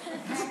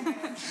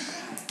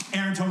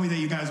 Aaron told me that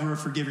you guys were a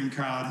forgiving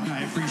crowd, and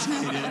I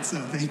appreciate it.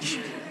 So thank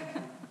you.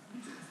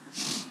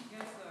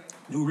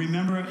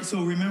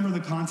 Remember the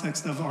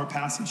context of our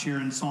passage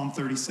here in Psalm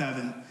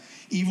 37.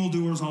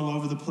 Evildoers all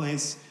over the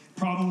place.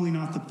 Probably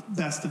not the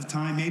best of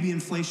time. Maybe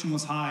inflation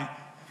was high.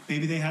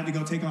 Maybe they had to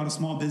go take out a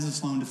small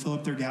business loan to fill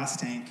up their gas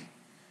tank.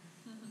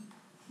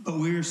 But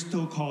we are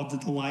still called to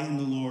delight in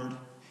the Lord.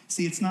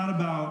 See, it's not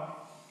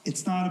about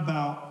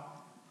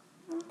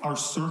our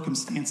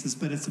circumstances,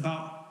 but it's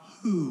about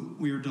who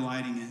we are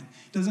delighting in.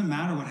 It doesn't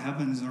matter what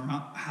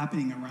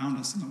happening around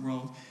us in the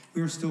world.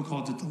 We are still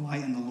called to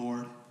delight in the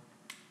Lord.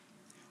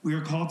 We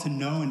are called to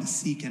know and to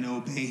seek and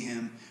obey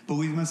him. But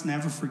we must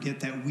never forget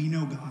that we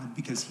know God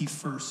because he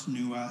first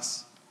knew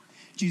us.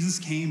 Jesus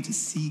came to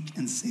seek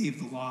and save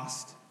the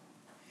lost.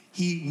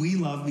 We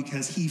love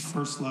because he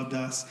first loved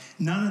us.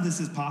 None of this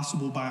is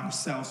possible by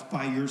ourselves,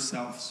 by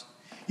yourselves.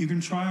 You can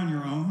try on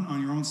your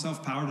own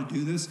self-power to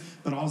do this,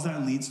 but all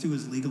that leads to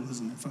is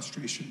legalism and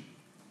frustration.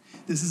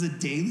 This is a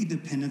daily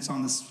dependence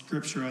on the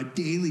scripture, a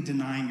daily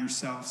denying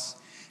yourselves.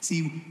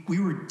 See,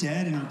 we were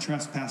dead in our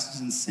trespasses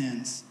and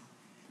sins.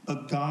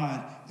 But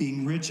God,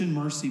 being rich in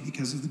mercy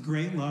because of the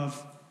great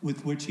love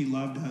with which he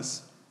loved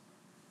us.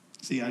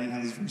 See, I didn't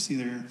have this verse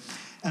either.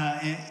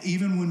 And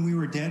even when we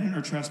were dead in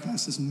our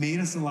trespasses, made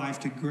us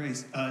alive to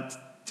grace,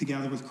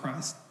 together with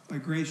Christ. By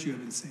grace you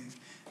have been saved.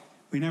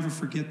 We never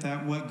forget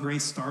that what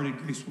grace started,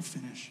 grace will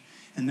finish.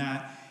 And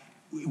that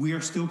we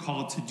are still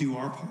called to do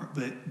our part,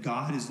 but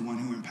God is the one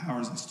who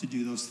empowers us to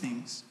do those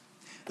things.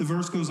 The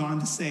verse goes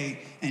on to say,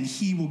 and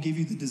he will give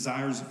you the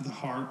desires of the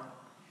heart.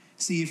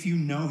 See, if you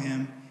know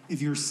him,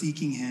 if you're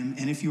seeking him,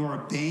 and if you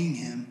are obeying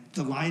him,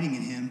 delighting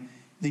in him,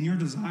 then your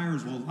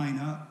desires will line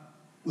up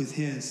with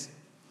his.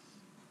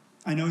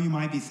 I know you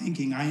might be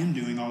thinking, I am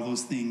doing all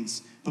those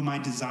things, but my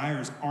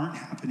desires aren't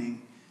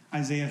happening.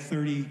 Isaiah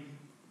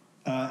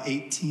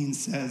 30:18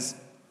 says,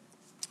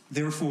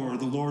 therefore,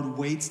 the Lord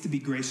waits to be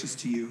gracious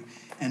to you,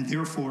 and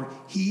therefore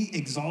he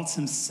exalts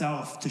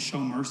himself to show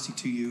mercy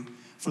to you.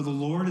 For the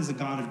Lord is a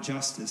God of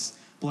justice.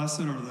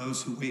 Blessed are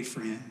those who wait for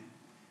him.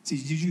 See,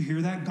 did you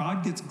hear that?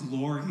 God gets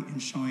glory in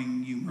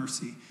showing you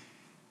mercy.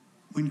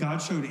 When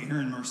God showed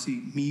Aaron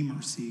mercy, me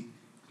mercy,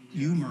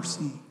 you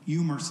mercy,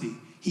 you mercy,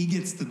 he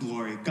gets the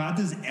glory. God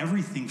does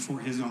everything for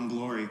his own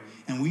glory,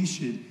 and we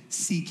should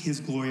seek his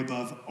glory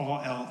above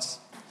all else.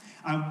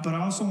 But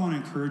I also want to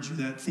encourage you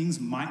that things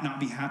might not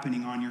be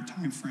happening on your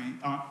time frame,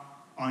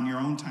 on your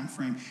own time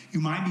frame. You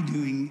might be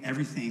doing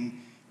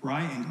everything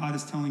right, and God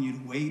is telling you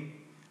to wait.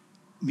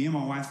 Me and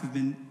my wife have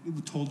been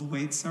told to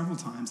wait several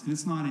times, and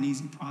it's not an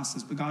easy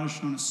process, but God has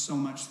shown us so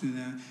much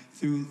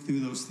through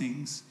those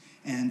things,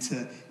 and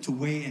to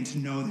wait and to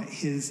know that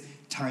his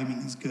timing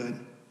is good.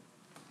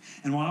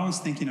 And while I was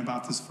thinking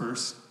about this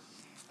verse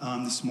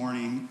this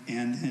morning,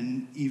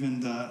 and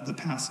even the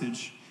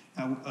passage,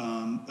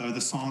 or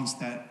the songs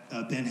that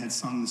Ben had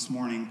sung this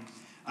morning,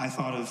 I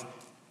thought of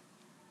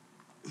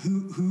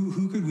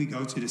who could we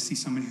go to see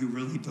somebody who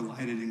really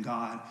delighted in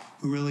God,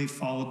 who really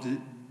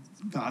followed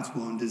God's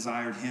will and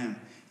desired him.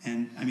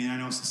 And I mean, I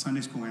know it's a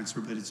Sunday school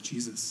answer, but it's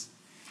Jesus.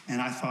 And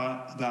I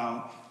thought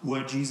about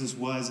what Jesus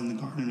was in the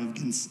Garden of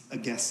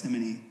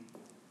Gethsemane.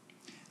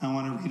 I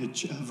want to read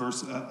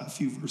a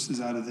few verses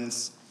out of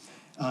this.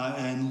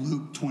 And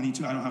Luke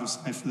 22, I don't have a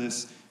slide for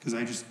this because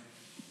I just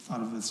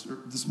thought of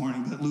this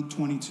morning, but Luke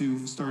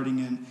 22, starting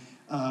in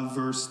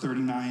verse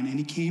 39. And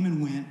he came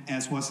and went,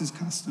 as was his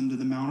custom, to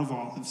the Mount of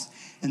Olives,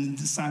 and the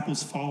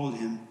disciples followed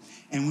him.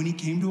 And when he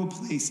came to a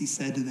place, he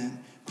said to them,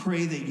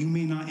 pray that you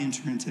may not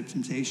enter into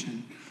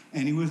temptation.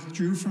 And he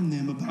withdrew from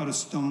them about a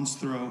stone's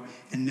throw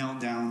and knelt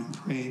down and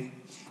prayed,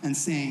 and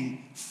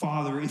saying,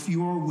 Father, if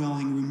you are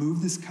willing,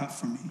 remove this cup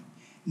from me.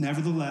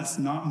 Nevertheless,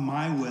 not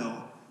my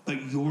will,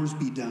 but yours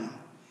be done.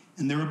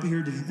 And there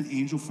appeared to him an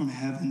angel from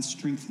heaven,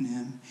 strengthened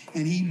him.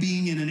 And he,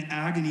 being in an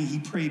agony, he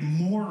prayed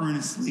more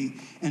earnestly,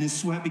 and his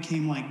sweat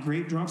became like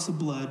great drops of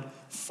blood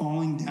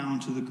falling down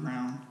to the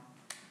ground.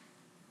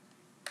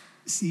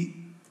 See,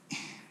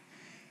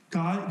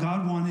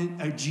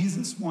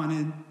 Jesus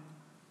wanted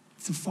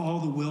to follow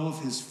the will of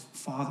his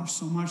Father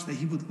so much that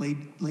he would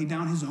lay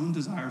down his own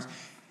desires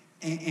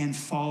and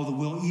follow the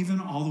will,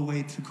 even all the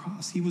way to the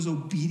cross. He was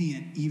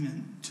obedient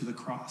even to the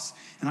cross.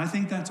 And I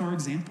think that's our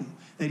example,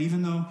 that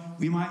even though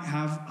we might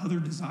have other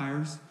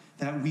desires,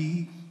 that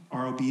we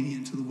are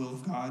obedient to the will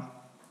of God.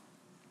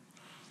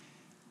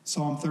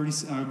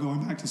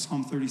 Going back to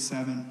Psalm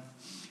 37,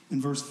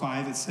 in verse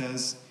 5, it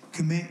says,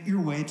 commit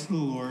your way to the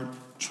Lord,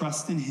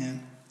 trust in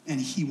him,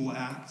 and he will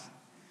act.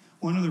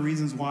 One of the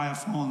reasons why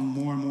I've fallen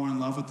more and more in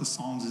love with the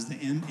Psalms is the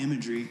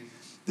imagery.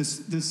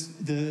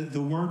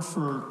 The word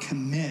for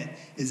commit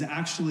is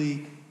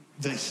actually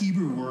the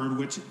Hebrew word,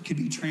 which could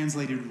be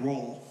translated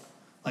roll,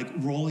 like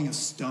rolling a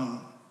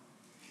stone.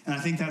 And I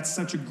think that's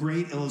such a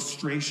great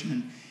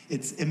illustration.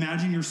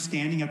 Imagine you're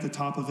standing at the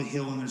top of a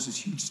hill and there's this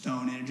huge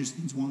stone, and it just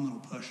needs one little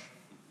push.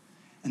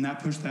 And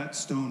that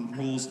stone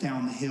rolls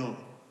down the hill.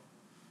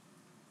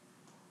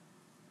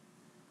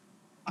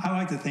 I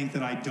like to think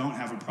that I don't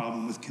have a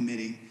problem with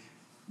committing,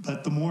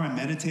 but the more I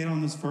meditate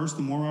on this verse,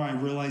 the more I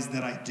realize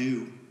that I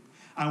do.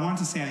 I want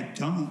to say I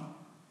don't,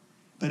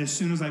 but as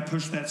soon as I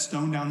push that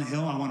stone down the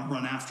hill, I want to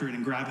run after it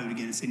and grab it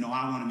again and say, no,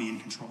 I want to be in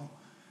control.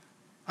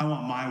 I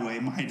want my way,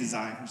 my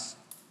desires.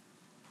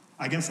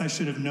 I guess I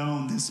should have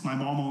known this. My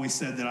mom always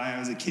said that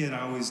as a kid,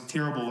 I was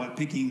terrible at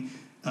picking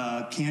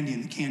candy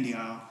in the candy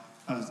aisle.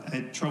 I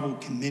had trouble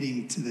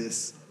committing to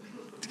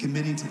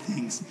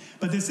things.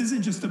 But this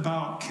isn't just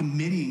about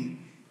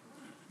committing.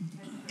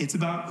 It's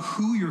about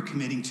who you're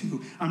committing to.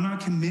 I'm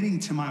not committing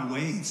to my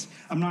ways.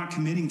 I'm not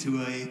committing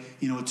to a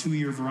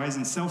 2-year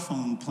Verizon cell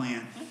phone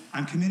plan.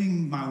 I'm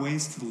committing my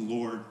ways to the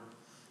Lord.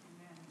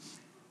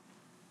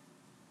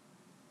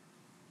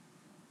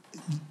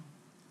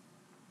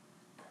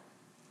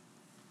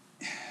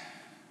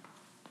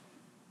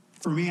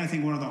 For me, I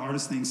think one of the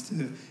hardest things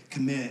to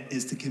commit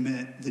is to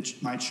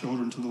commit my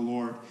children to the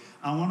Lord.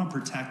 I want to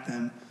protect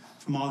them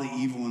from all the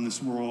evil in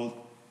this world.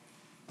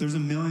 There's a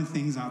million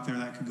things out there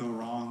that could go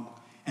wrong,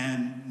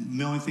 and a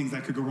million things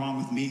that could go wrong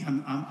with me.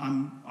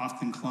 I'm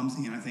often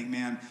clumsy, and I think,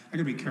 man, I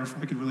gotta be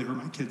careful. I could really hurt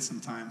my kids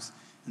sometimes,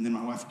 and then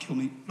my wife would kill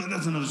me. But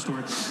that's another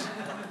story.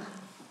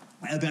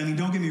 I mean,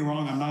 don't get me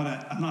wrong. I'm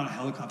not a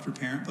helicopter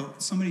parent,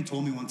 but somebody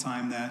told me one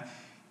time that,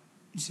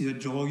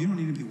 Joel, you don't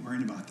need to be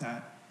worrying about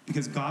that,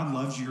 because God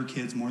loves your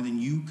kids more than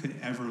you could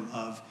ever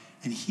love,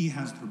 and he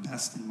has their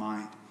best in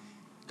mind.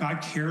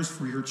 God cares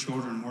for your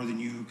children more than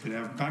you could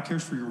ever. God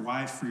cares for your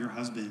wife, for your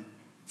husband,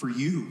 for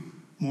you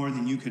more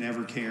than you could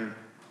ever care.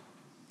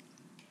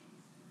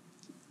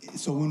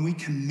 So when we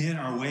commit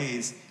our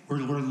ways, we're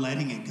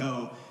letting it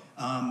go.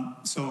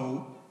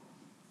 So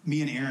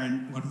me and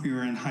Aaron, when we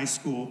were in high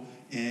school,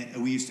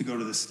 we used to go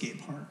to the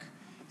skate park.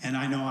 And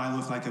I know I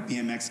look like a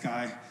BMX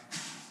guy.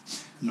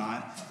 I'm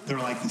not. They're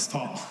like this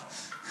tall.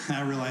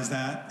 I realize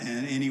that.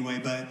 And anyway,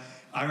 but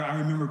I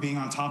remember being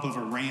on top of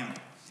a ramp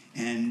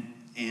and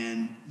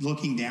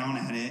looking down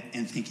at it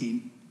and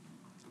thinking,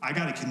 I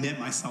got to commit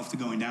myself to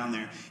going down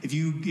there. If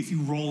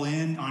you roll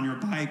in on your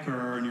bike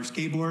or on your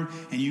skateboard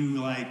and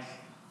you like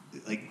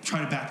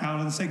try to back out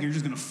of the second, you're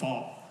just going to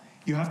fall.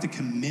 You have to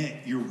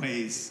commit your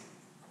ways.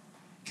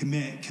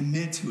 Commit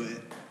to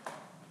it.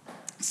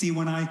 See,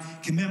 when I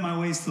commit my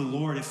ways to the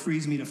Lord, it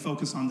frees me to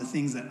focus on the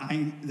things that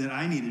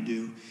I need to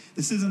do.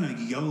 This isn't a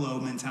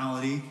YOLO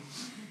mentality.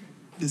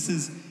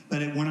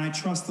 When I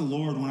trust the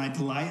Lord, when I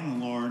delight in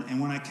the Lord, and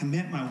when I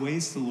commit my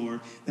ways to the Lord,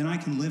 then I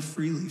can live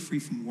freely, free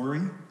from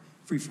worry,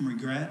 free from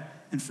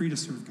regret, and free to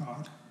serve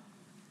God.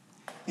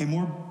 A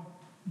more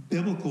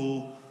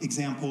biblical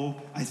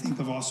example, I think,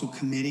 of also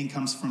committing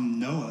comes from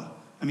Noah.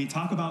 I mean,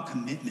 talk about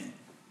commitment.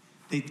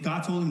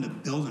 God told him to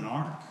build an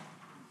ark.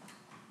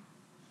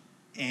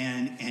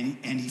 And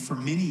he, for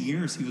many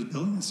years, he was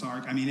building this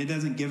ark. I mean, it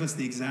doesn't give us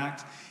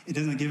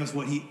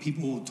what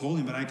people told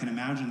him, but I can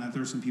imagine that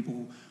there's some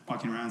people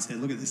walking around and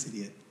saying, look at this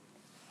idiot.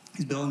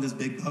 He's building this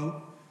big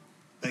boat.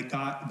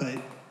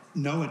 But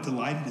Noah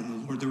delighted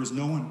in the Lord. There was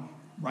no one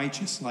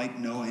righteous like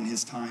Noah in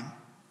his time.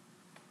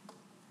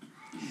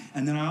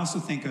 And then I also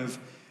think of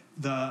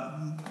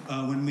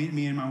when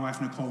me and my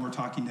wife Nicole were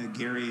talking to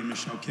Gary and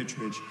Michelle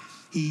Kittredge,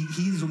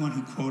 he's the one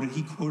who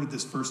quoted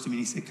this verse to me.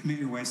 And he said, commit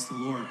your ways to the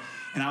Lord.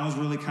 And I was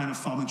really kind of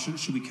following,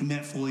 should we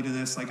commit fully to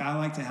this? Like, I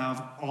like to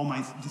have all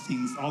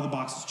the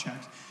boxes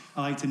checked.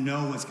 I like to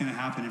know what's going to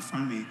happen in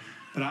front of me.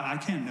 But I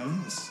can't know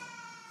this.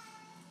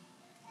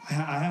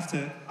 I have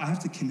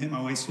to commit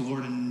my ways to the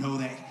Lord and know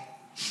that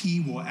he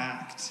will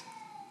act.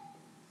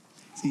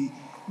 See,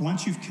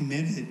 once you've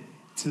committed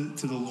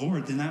to the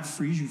Lord, then that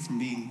frees you from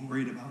being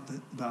worried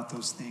about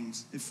those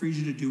things. It frees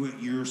you to do what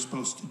you're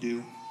supposed to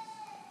do.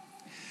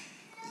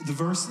 The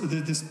verse,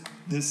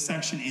 this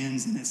section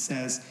ends and it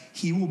says,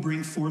 he will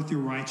bring forth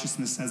your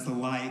righteousness as the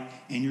light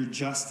and your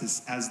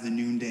justice as the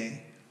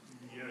noonday.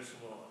 Yes,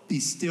 Lord. Be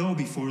still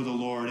before the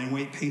Lord and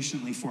wait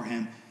patiently for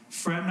him.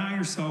 Fret not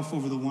yourself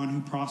over the one who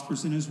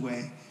prospers in his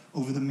way,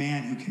 over the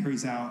man who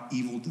carries out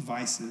evil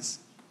devices.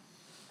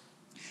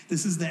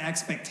 This is the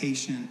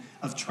expectation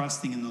of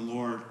trusting in the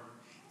Lord.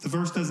 The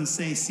verse doesn't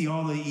say, see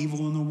all the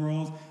evil in the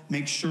world,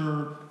 make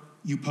sure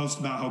you post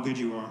about how good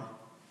you are.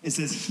 It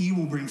says he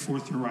will bring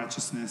forth your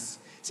righteousness.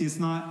 See, it's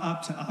not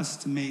up to us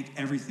to make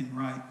everything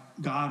right.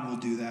 God will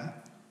do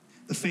that.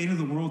 The fate of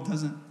the world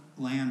doesn't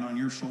land on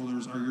your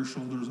shoulders or your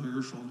shoulders or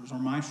your shoulders or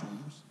my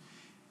shoulders.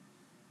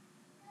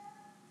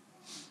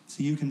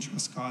 So you can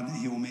trust God that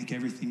he will make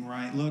everything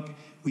right. Look,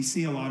 we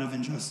see a lot of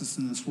injustice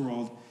in this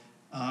world.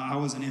 I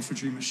was an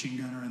infantry machine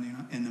gunner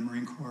in the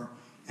Marine Corps.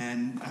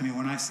 And I mean,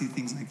 when I see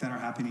things like that are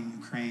happening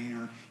in Ukraine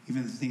or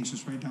even the things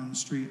just right down the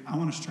street, I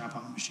want to strap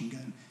on a machine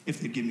gun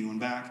if they'd give me one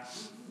back.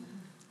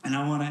 And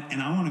I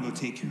want to go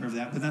take care of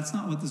that. But that's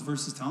not what this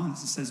verse is telling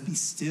us. It says, be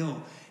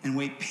still and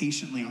wait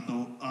patiently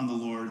on the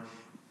Lord.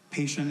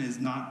 Patient is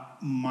not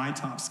my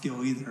top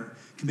skill either.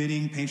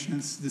 Committing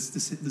patience,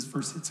 this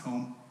verse hits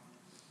home.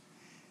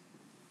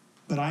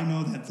 But I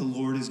know that the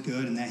Lord is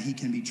good and that he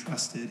can be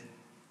trusted.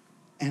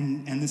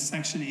 And this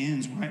section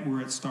ends right where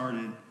it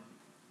started.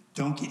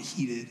 Don't get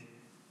heated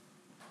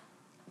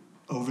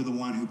over the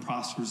one who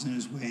prospers in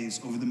his ways,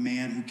 over the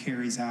man who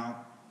carries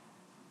out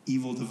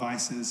evil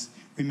devices.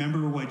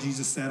 Remember what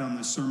Jesus said on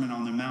the Sermon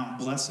on the Mount,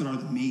 blessed are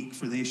the meek,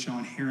 for they shall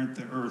inherit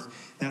the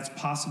earth. That's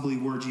possibly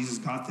where Jesus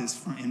got this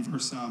from in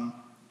verse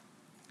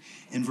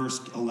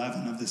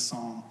 11 of this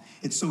psalm.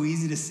 It's so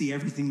easy to see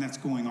everything that's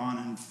going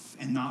on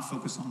and not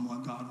focus on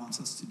what God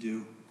wants us to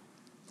do.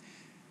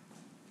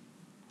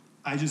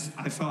 I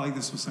felt like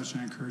this was such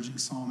an encouraging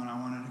psalm, and I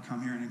wanted to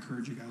come here and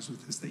encourage you guys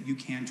with this, that you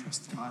can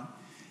trust God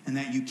and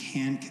that you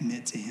can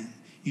commit to him.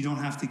 You don't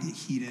have to get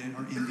heated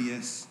or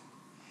envious.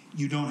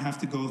 You don't have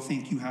to go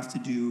think you have to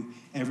do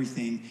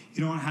everything.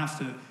 You don't have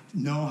to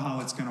know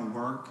how it's going to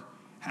work.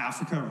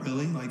 Africa,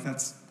 really? Like,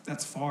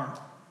 that's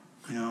far,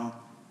 you know?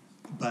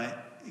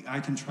 But I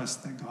can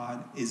trust that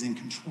God is in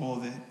control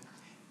of it.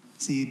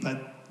 See,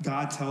 but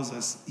God tells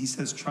us, he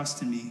says,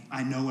 trust in me.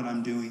 I know what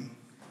I'm doing.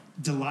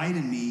 Delight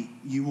in me,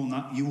 you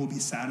will be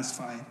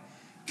satisfied.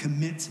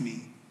 Commit to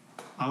me,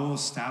 I will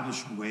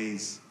establish your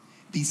ways.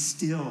 Be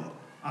still,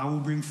 I will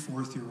bring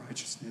forth your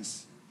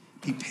righteousness.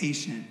 Be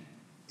patient,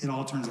 it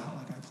all turns out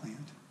like I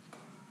planned.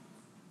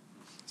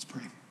 Let's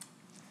pray.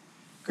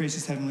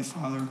 Gracious Heavenly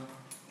Father,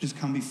 just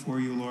come before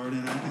you, Lord,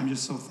 and I'm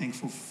just so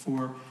thankful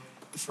for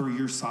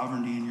your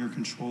sovereignty and your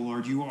control,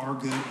 Lord. You are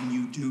good and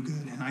you do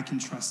good, and I can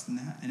trust in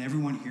that, and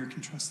everyone here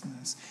can trust in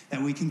this,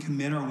 that we can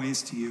commit our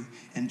ways to you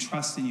and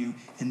trust in you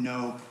and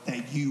know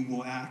that you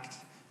will act,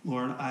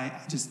 Lord, I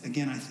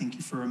thank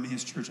you for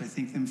Emmaus Church. I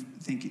thank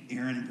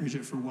Aaron and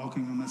Bridget for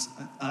welcoming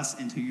us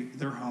into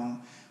their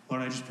home.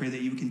 Lord, I just pray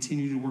that you would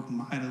continue to work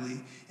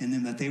mightily in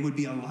them, that they would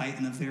be a light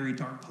in a very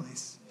dark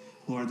place.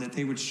 Lord, that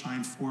they would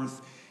shine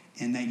forth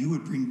and that you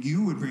would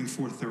bring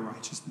forth their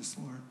righteousness,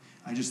 Lord.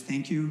 I just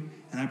thank you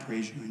and I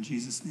praise you in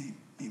Jesus' name.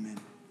 Amen.